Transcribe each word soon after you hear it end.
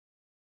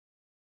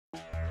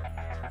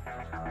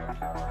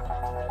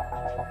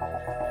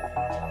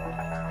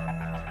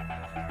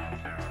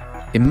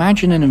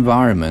Imagine an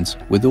environment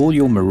with all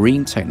your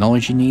marine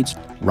technology needs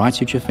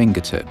right at your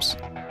fingertips.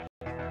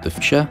 The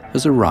future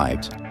has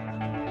arrived.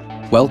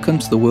 Welcome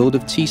to the world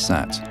of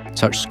TSAT,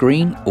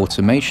 touchscreen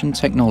automation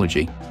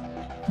technology.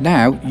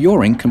 Now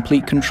you're in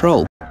complete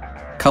control.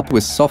 Coupled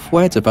with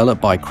software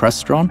developed by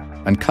Crestron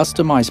and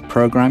customized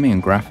programming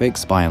and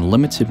graphics by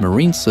Unlimited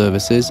Marine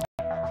Services,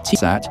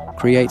 TSAT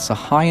creates a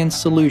high-end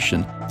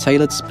solution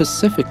tailored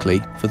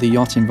specifically for the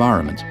yacht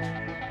environment.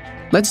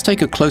 Let's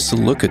take a closer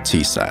look at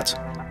TSAT.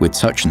 With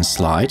touch and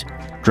slide,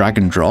 drag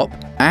and drop,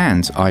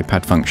 and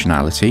iPad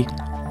functionality,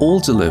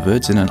 all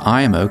delivered in an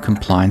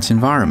IMO-compliant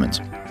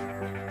environment.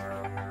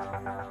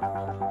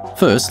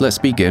 First, let's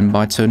begin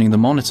by turning the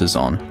monitors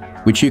on,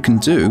 which you can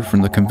do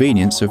from the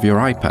convenience of your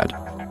iPad.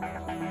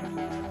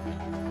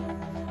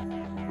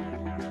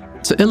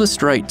 To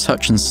illustrate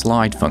touch and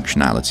slide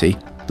functionality,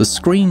 the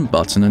screen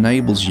button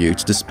enables you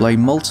to display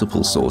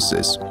multiple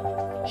sources.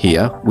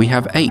 Here we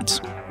have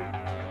 8.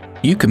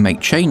 You can make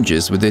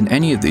changes within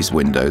any of these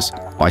windows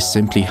by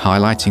simply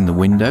highlighting the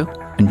window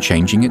and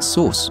changing its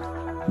source.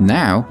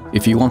 Now,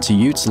 if you want to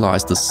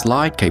utilize the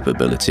slide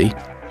capability,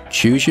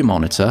 choose your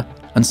monitor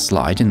and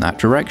slide in that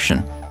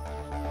direction.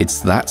 It's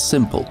that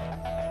simple.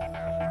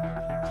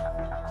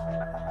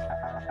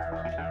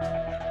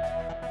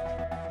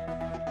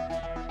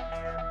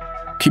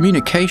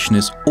 Communication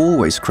is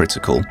always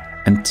critical,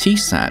 and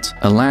TSAT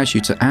allows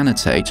you to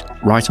annotate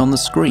right on the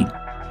screen.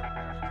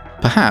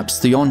 Perhaps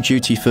the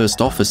on-duty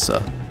first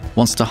officer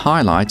wants to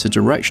highlight a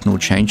directional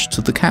change to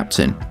the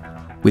captain.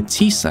 With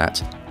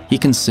TSAT, he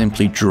can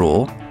simply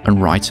draw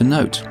and write a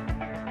note.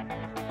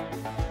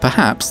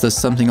 Perhaps there's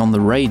something on the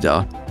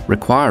radar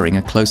requiring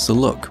a closer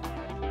look.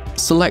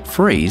 Select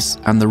Freeze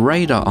and the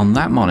radar on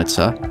that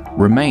monitor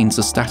remains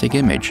a static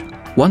image.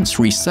 Once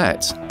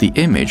reset, the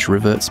image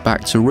reverts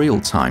back to real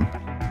time.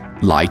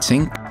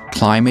 Lighting,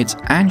 climate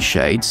and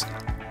shades,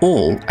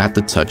 all at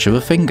the touch of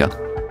a finger.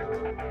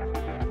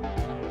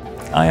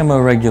 IMO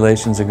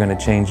regulations are going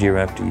to change year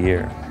after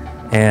year,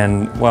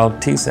 and while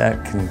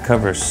TSAT can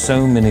cover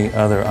so many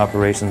other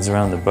operations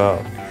around the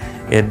boat,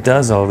 it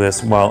does all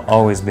this while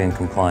always being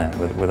compliant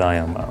with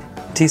IMO.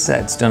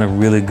 TSAT's done a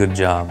really good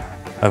job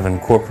of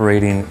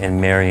incorporating and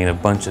marrying a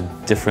bunch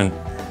of different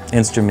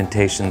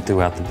instrumentation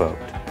throughout the boat.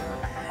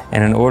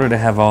 And in order to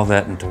have all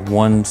that into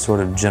one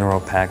sort of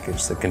general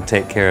package that can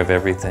take care of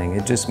everything,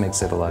 it just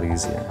makes it a lot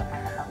easier.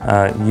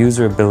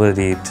 User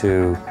ability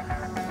to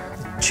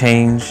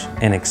change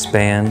and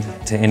expand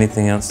to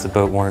anything else the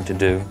boat wanted to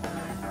do.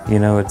 You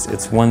know,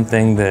 it's one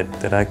thing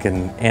that I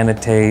can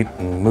annotate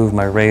and move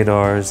my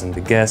radars and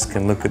the guests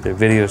can look at their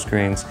video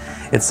screens.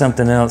 It's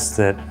something else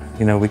that,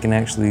 you know, we can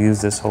actually use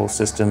this whole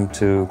system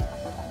to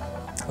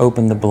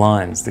open the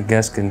blinds. The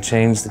guests can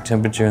change the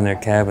temperature in their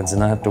cabins and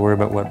not have to worry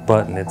about what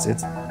button. It's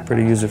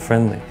pretty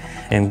user-friendly.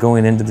 And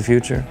going into the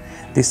future,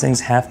 these things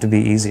have to be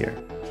easier.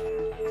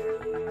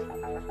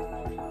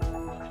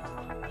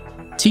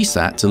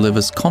 TSAT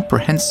delivers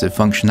comprehensive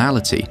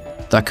functionality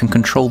that can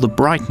control the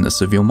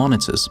brightness of your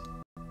monitors.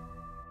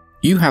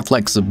 You have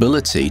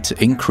flexibility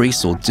to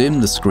increase or dim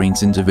the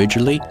screens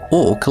individually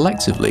or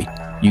collectively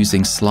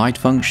using slide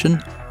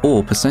function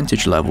or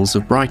percentage levels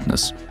of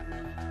brightness.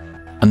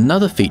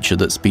 Another feature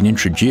that's been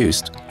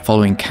introduced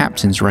following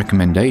Captain's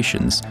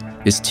recommendations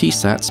is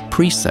TSAT's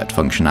preset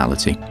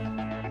functionality.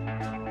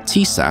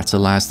 TSAT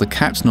allows the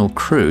captain or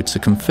crew to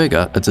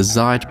configure a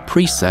desired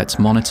preset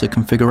monitor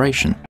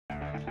configuration.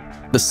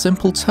 The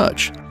simple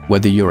touch,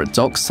 whether you're at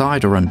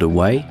dockside or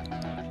underway,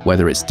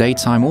 whether it's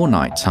daytime or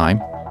nighttime,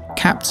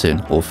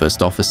 captain or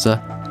first officer,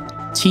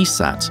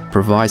 TSAT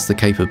provides the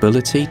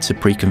capability to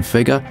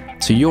pre-configure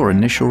to your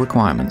initial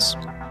requirements.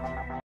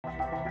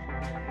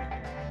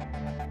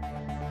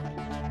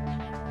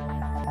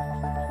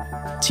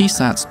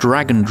 TSAT's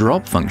drag and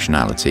drop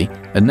functionality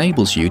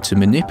enables you to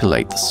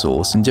manipulate the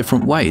source in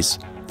different ways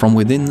from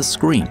within the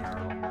screen.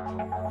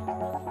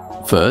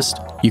 First,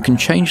 you can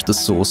change the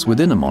source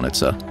within a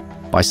monitor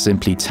by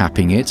simply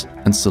tapping it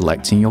and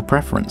selecting your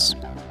preference.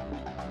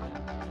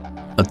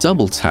 A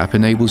double tap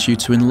enables you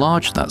to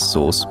enlarge that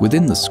source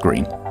within the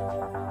screen.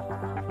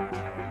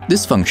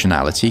 This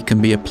functionality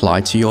can be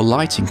applied to your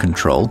lighting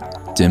control,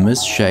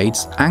 dimmers,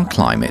 shades, and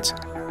climate,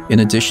 in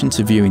addition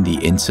to viewing the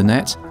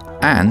internet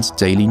and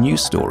daily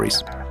news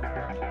stories.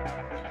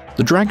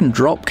 The drag and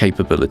drop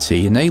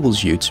capability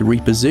enables you to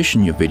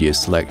reposition your video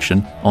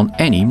selection on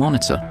any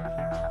monitor.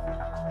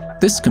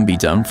 This can be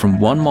done from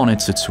one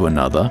monitor to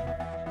another,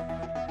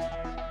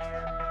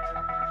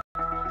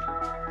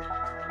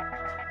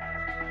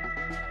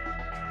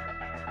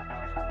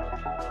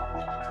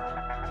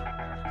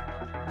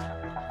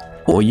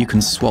 or you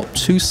can swap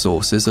two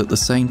sources at the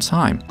same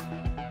time.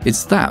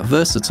 It's that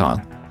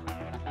versatile.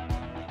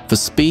 For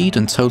speed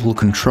and total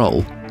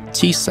control,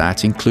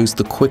 TSAT includes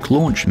the Quick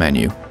Launch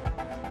menu.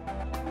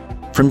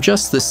 From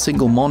just this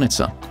single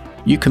monitor,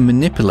 you can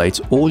manipulate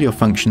all your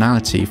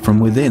functionality from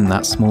within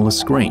that smaller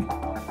screen,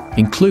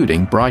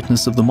 including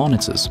brightness of the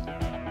monitors.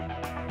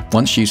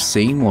 Once you've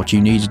seen what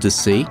you needed to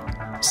see,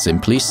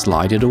 Simply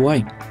slide it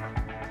away.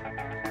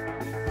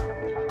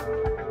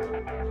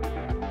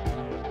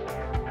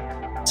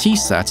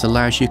 TSAT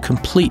allows you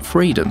complete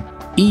freedom,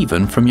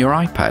 even from your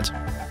iPad.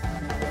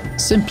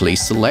 Simply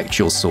select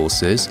your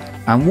sources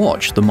and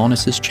watch the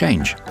monitors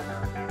change.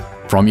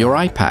 From your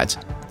iPad,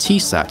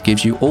 TSAT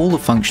gives you all the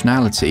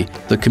functionality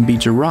that can be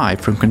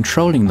derived from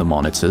controlling the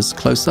monitors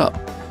close up.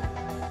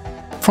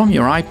 From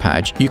your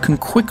iPad, you can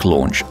quick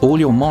launch all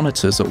your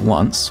monitors at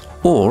once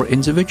or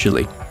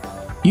individually.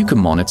 You can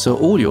monitor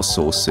all your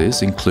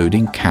sources,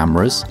 including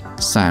cameras,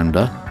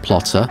 sounder,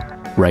 plotter,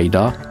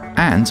 radar,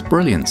 and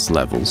brilliance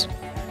levels.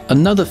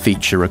 Another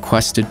feature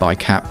requested by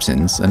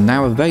captains and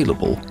now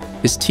available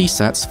is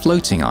TSAT's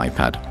floating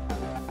iPad.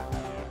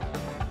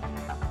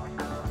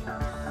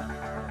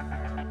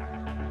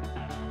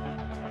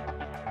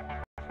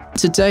 In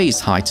today's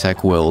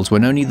high-tech world,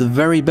 when only the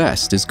very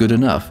best is good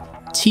enough,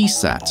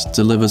 TSAT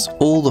delivers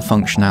all the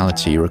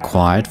functionality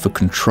required for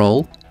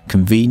control,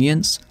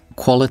 convenience,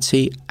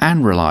 quality,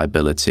 and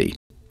reliability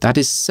that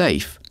is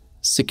safe,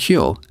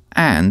 secure,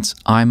 and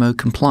IMO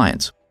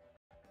compliant.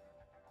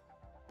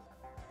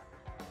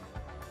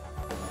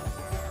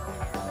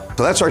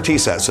 So that's our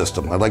TSAT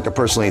system. I'd like to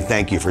personally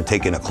thank you for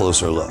taking a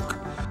closer look.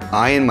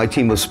 I and my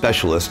team of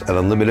specialists at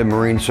Unlimited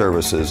Marine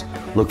Services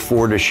look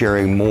forward to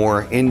sharing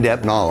more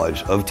in-depth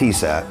knowledge of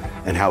TSAT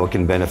and how it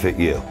can benefit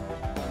you.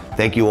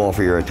 Thank you all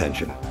for your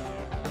attention.